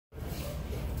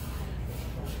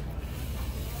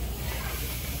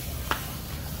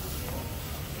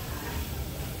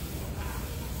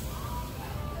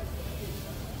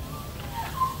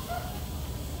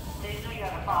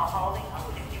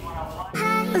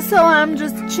So I'm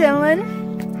just chilling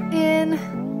in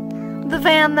the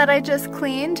van that I just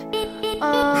cleaned.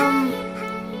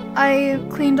 I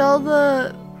cleaned all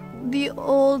the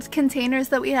old containers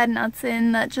that we had nuts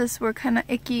in that just were kind of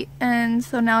icky, and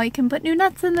so now we can put new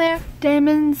nuts in there.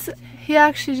 Damon's, he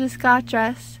actually just got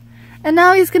dressed, and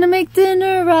now he's gonna make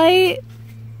dinner, right?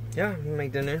 Yeah, I'm gonna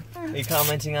make dinner. Are you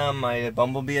commenting on my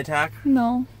bumblebee attack?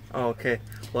 No. Oh, okay.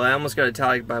 Well, I almost got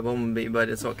attacked by a bumblebee, but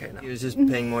it's okay now. He was just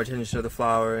paying more attention to the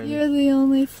flower. And You're the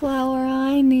only flower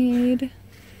I need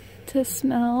to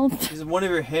smell. one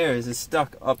of your hairs is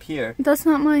stuck up here. That's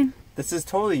not mine. This is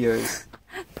totally yours.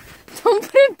 Don't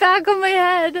put it back on my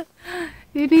head.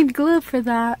 You need glue for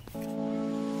that.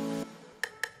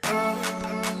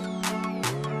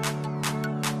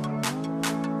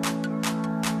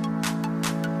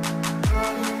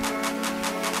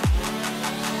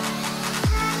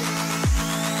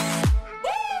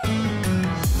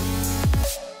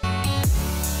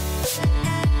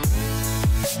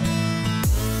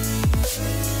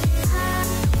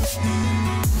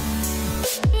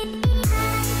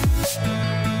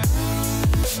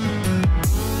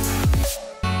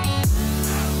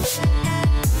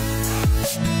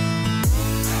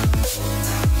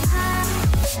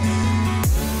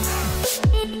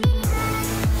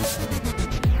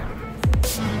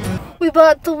 We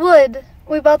bought the wood,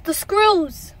 we bought the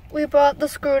screws, we bought the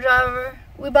screwdriver,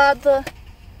 we bought the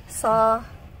saw.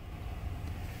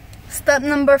 Step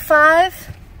number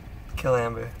 5. Kill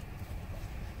Amber.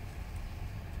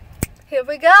 Here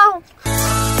we go.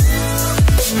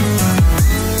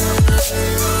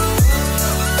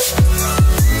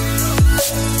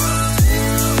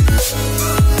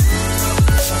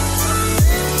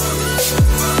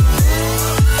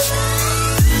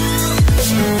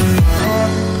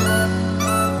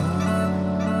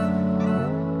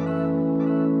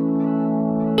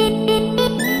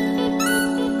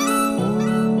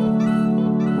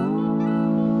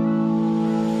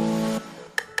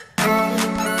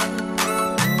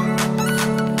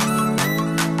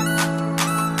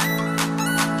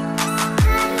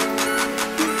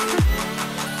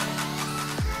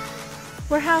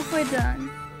 We're halfway done,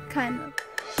 kind of.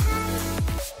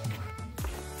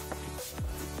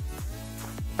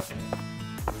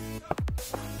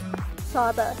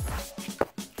 Sawdust.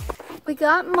 We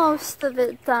got most of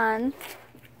it done.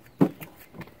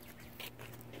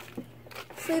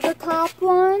 See the top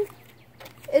one?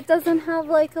 It doesn't have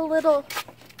like a little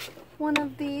one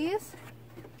of these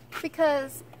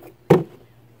because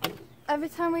every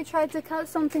time we tried to cut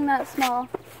something that small,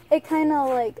 it kind of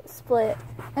like split.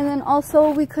 And then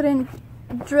also we couldn't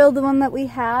drill the one that we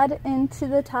had into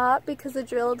the top because the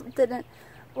drill didn't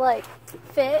like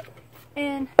fit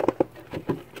in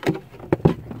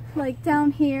like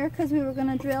down here because we were going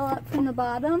to drill up from the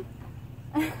bottom.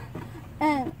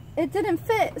 And it didn't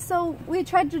fit, so we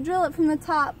tried to drill it from the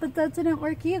top, but that didn't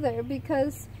work either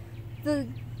because the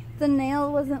nail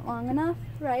wasn't long enough,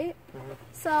 right? Mm-hmm.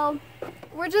 So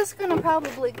we're just going to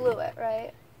probably glue it,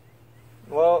 right?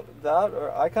 Well, that,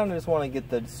 or I kind of just want to get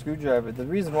the screwdriver. The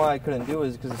reason why I couldn't do it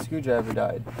is because the screwdriver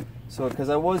died. So, because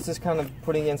I was just kind of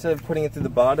putting, instead of putting it through the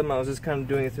bottom, I was just kind of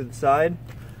doing it through the side.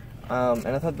 And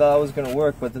I thought that was going to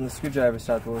work, but then the screwdriver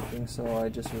stopped working, so I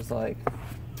just was like...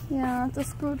 Yeah, the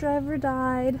screwdriver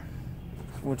died.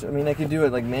 Which, I mean, I could do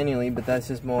it like manually, but that's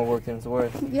just more work than it's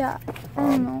worth. Yeah, I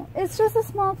don't know. It's just a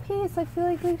small piece. I feel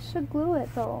like we should glue it,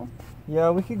 though.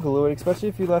 Yeah, we could glue it, especially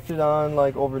if you left it on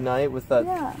like overnight with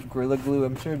that Gorilla Glue.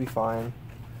 I'm sure it'd be fine.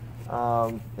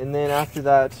 And then after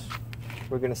that,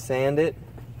 we're gonna sand it,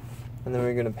 and then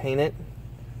we're gonna paint it,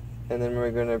 and then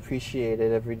we're gonna appreciate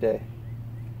it every day.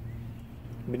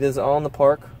 We did this all in the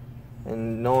park,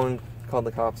 and no one called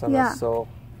the cops on us. So,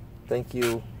 thank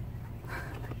you,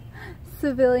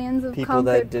 civilians of people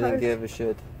that didn't give a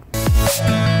shit.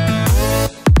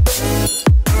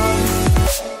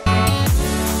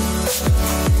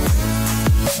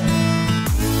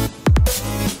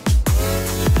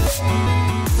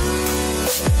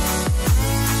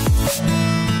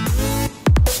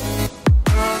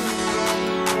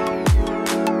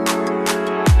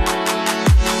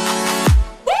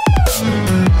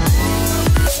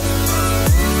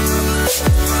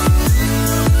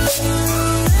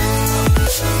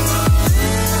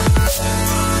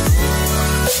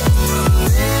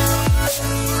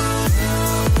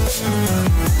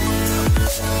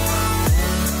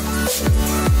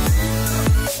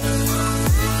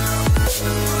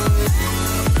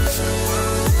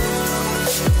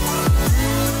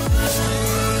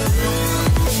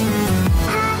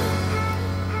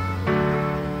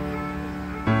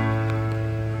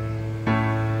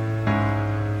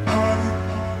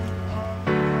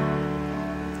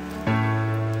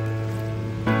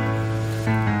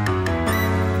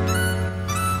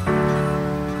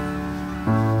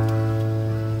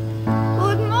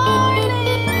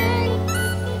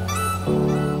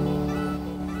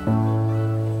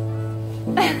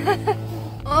 Okay,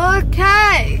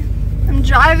 I'm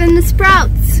driving to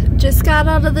Sprouts. Just got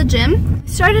out of the gym.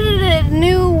 Started a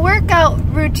new workout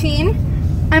routine.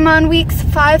 I'm on weeks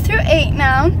 5 through 8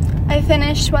 now. I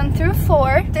finished 1 through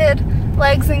 4. Did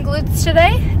legs and glutes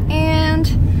today, and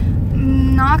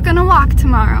I'm not gonna walk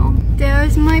tomorrow.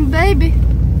 There's my baby.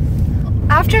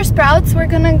 After Sprouts, we're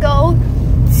gonna go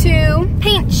to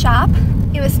paint shop.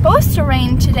 It was supposed to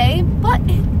rain today, but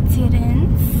it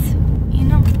didn't. You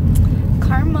know,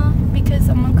 karma, because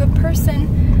I'm a good person,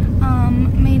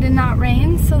 made it not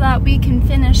rain so that we can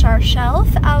finish our shelf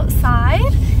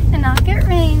outside and not get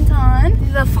rained on.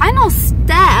 The final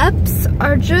steps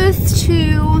are just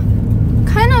to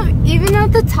kind of even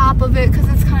out the top of it because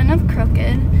it's kind of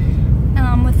crooked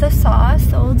with the saw,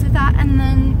 so we'll do that, and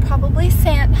then probably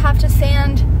have to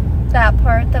sand that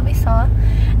part that we saw,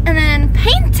 and then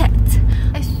paint it.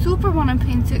 I super want to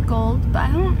paint it gold, but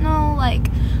I don't know like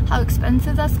how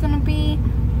expensive that's gonna be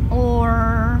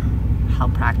or how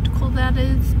practical that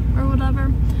is or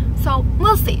whatever, so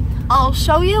we'll see. I'll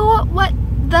show you what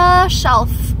the shelf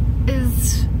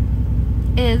is.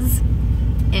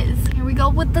 Here we go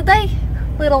with the day.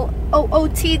 Little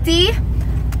OOTD,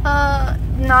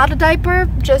 not a diaper,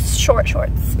 just short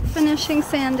shorts. Finishing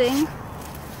sanding.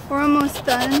 We're almost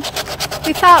done.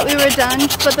 We thought we were done,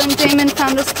 but then Damon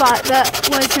found a spot that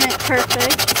wasn't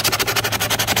perfect.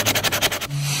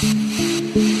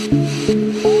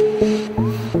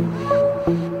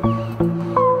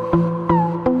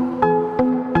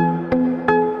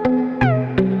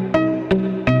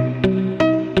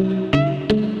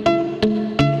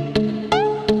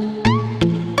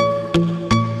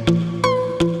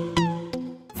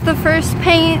 The first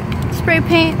spray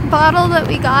paint bottle that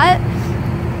we got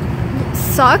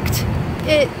sucked.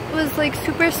 It was like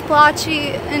super splotchy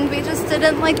and we just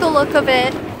didn't like the look of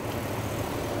it.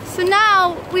 So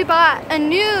now we bought a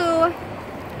new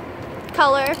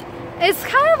color. It's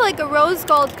kind of like a rose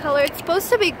gold color. It's supposed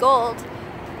to be gold,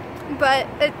 but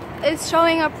it's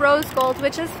showing up rose gold,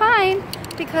 which is fine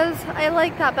because I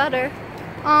like that better.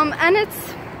 And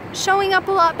it's showing up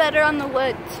a lot better on the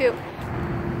wood too.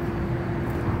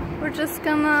 We're just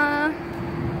gonna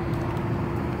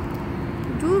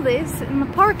do this in the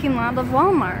parking lot of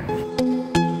Walmart.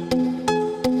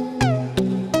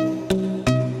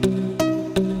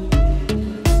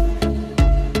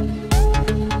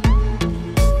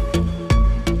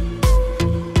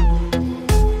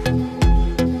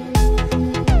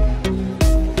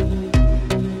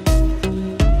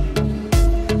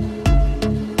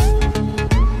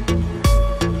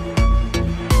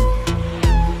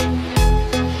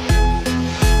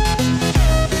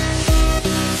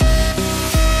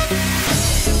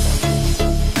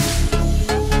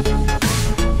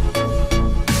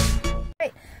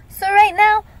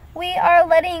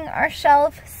 Letting our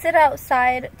shelf sit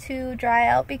outside to dry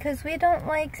out because we don't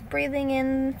like breathing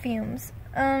in fumes.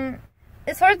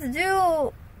 It's hard to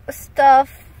do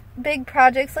big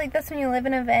projects like this when you live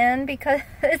in a van because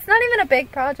it's not even a big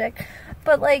project,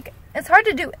 but like it's hard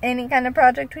to do any kind of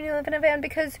project when you live in a van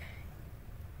because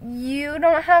you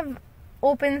don't have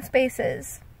open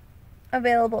spaces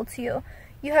available to you.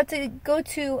 You have to go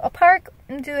to a park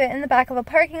and do it in the back of a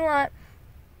parking lot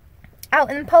out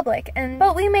in public,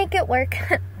 but we make it work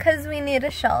because we need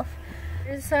a shelf.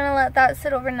 We're just gonna let that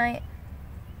sit overnight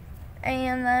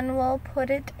and then we'll put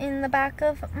it in the back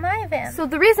of my van. So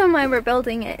the reason why we're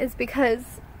building it is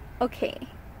because, okay,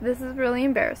 this is really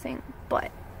embarrassing,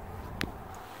 but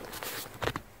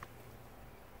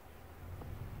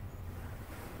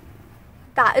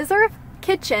that is our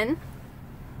kitchen.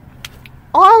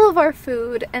 All of our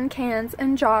food and cans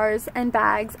and jars and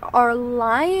bags are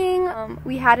lying.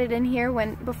 We had it in here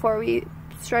before we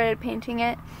started painting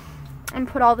it and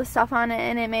put all the stuff on it,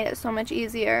 and it made it so much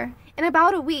easier. In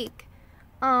about a week,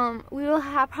 we will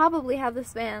probably have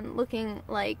this van looking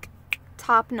like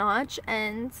top notch,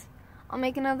 and I'll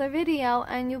make another video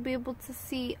and you'll be able to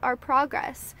see our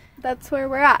progress. That's where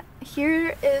we're at.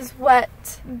 Here is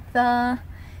what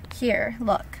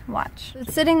look, watch.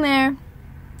 It's sitting there.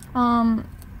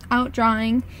 Out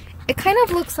drying. It kind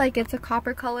of looks like it's a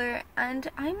copper color and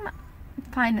I'm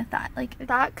fine with that. Like,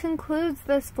 that concludes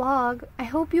this vlog. I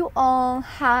hope you all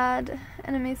had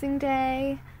an amazing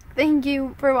day. Thank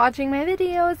you for watching my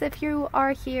videos. If you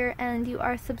are here and you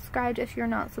are subscribed, if you're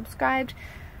not subscribed,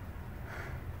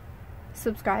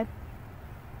 subscribe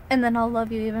and then I'll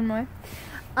love you even more.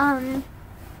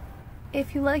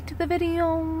 If you liked the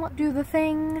video, do the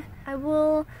thing. I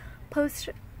will post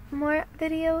more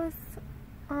videos.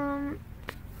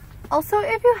 Also,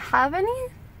 if you have any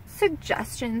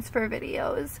suggestions for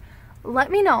videos,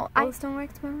 let me know.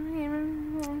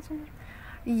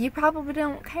 You probably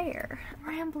don't care. I'm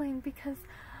rambling because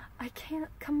I can't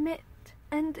commit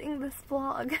ending this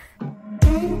vlog.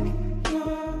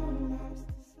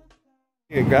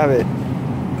 Here, grab it.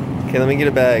 Okay, let me get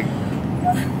a bag.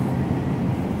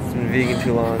 It's been vegan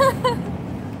too long.